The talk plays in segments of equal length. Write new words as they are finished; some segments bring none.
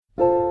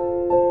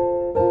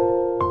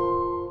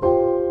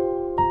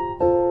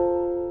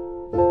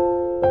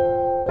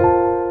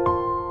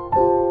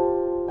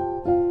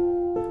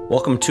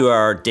Welcome to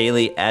our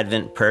daily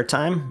Advent prayer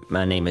time.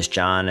 My name is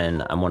John,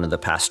 and I'm one of the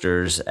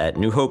pastors at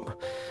New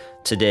Hope.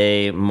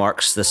 Today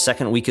marks the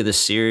second week of the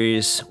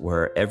series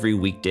where every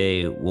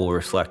weekday we'll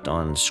reflect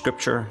on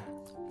Scripture,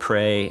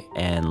 pray,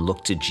 and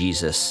look to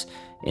Jesus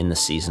in the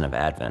season of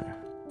Advent.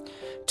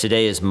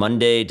 Today is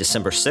Monday,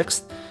 December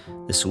 6th.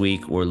 This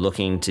week we're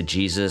looking to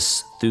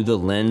Jesus through the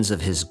lens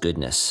of his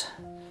goodness.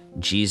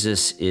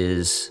 Jesus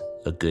is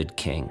a good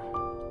king.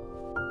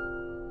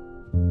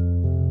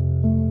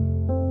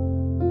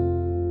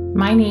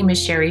 My name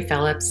is Sherry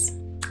Phillips.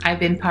 I've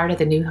been part of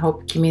the New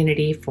Hope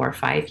community for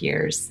 5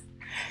 years.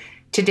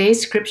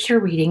 Today's scripture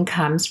reading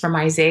comes from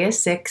Isaiah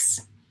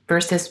 6,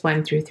 verses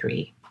 1 through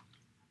 3.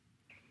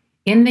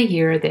 In the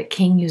year that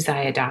King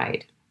Uzziah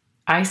died,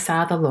 I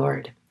saw the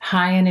Lord,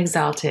 high and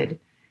exalted,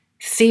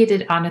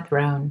 seated on a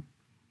throne,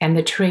 and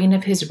the train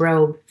of his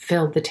robe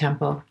filled the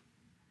temple.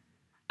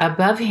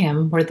 Above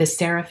him were the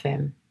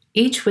seraphim,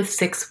 each with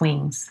 6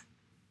 wings.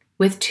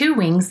 With 2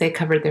 wings they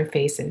covered their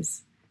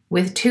faces.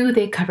 With 2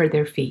 they covered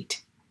their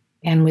feet,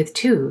 and with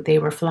 2 they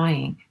were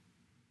flying,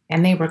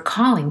 and they were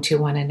calling to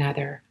one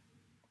another,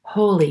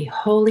 Holy,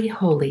 holy,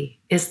 holy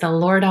is the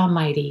Lord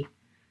Almighty.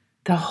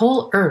 The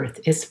whole earth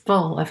is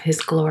full of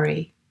his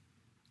glory.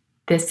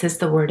 This is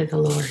the word of the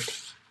Lord.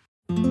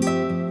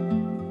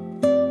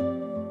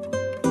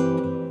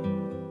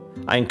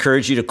 I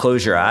encourage you to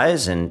close your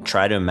eyes and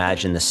try to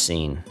imagine the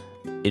scene.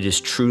 It is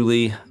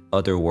truly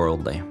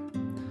otherworldly.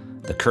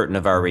 The curtain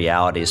of our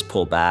reality is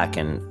pulled back,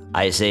 and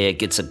Isaiah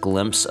gets a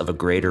glimpse of a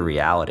greater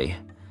reality.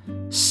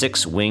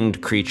 6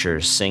 winged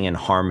creatures sing in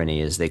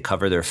harmony as they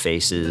cover their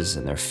faces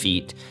and their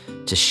feet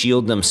to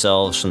shield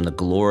themselves from the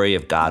glory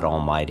of God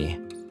Almighty.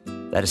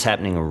 That is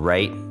happening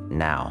right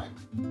now.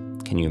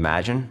 Can you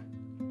imagine?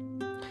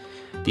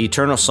 The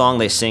eternal song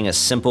they sing is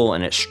simple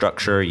in its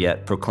structure,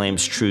 yet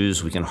proclaims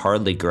truths we can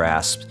hardly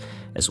grasp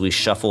as we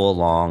shuffle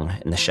along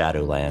in the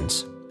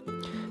Shadowlands.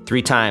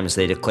 3 times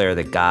they declare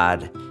that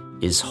God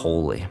is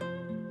holy.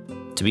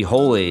 To be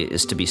holy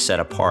is to be set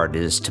apart,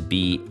 it is to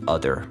be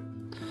other.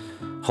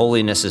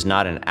 Holiness is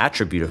not an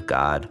attribute of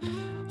God.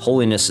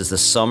 Holiness is the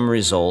sum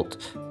result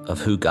of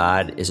who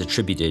God is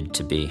attributed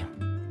to be.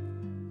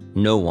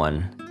 No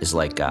one is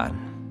like God.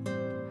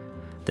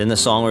 Then the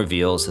song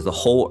reveals that the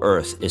whole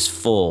earth is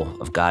full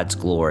of God's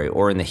glory,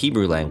 or in the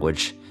Hebrew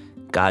language,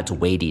 God's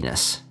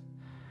weightiness.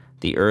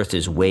 The earth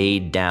is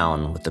weighed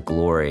down with the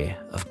glory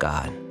of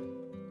God.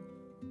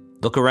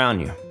 Look around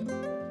you.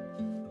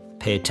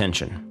 Pay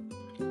attention.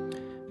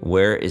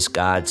 Where is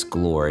God's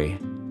glory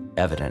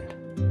evident?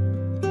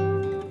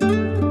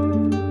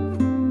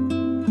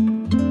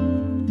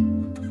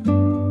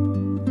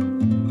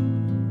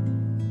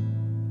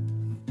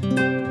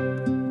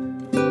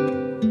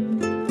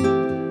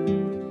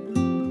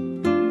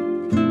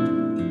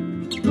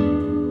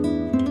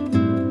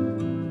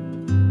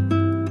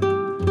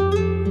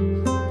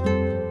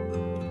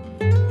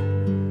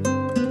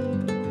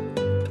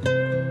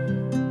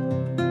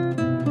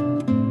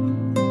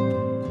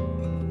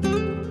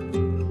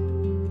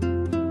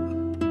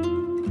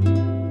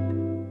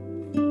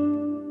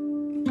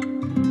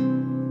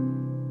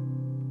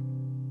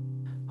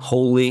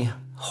 Holy,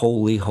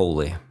 holy,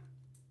 holy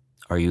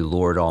are you,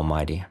 Lord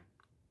Almighty.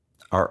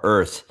 Our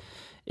earth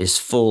is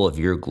full of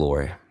your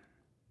glory.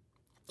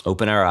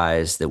 Open our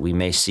eyes that we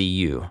may see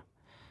you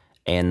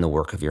and the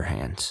work of your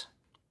hands.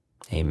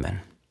 Amen.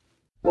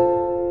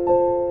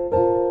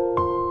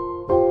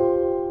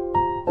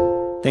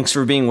 Thanks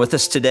for being with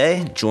us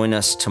today. Join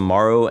us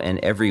tomorrow and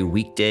every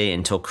weekday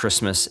until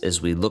Christmas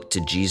as we look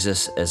to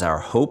Jesus as our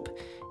hope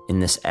in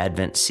this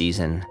Advent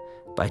season,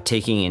 by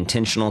taking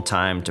intentional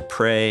time to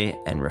pray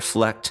and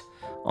reflect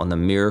on the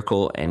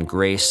miracle and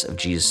grace of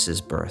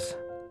Jesus' birth.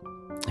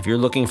 If you're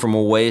looking for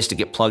more ways to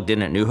get plugged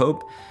in at New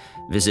Hope,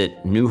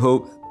 visit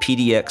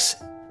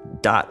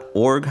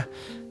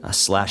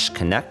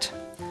newhopepdx.org/connect.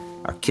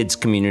 Our kids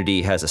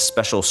community has a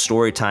special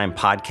Storytime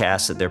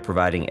podcast that they're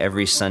providing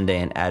every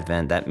Sunday in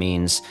Advent. That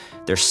means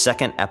their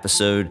second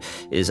episode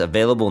is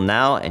available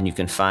now, and you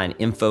can find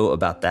info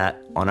about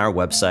that on our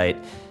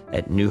website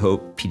at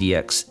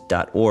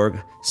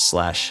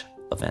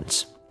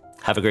newhopepdx.org/events.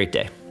 Have a great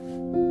day.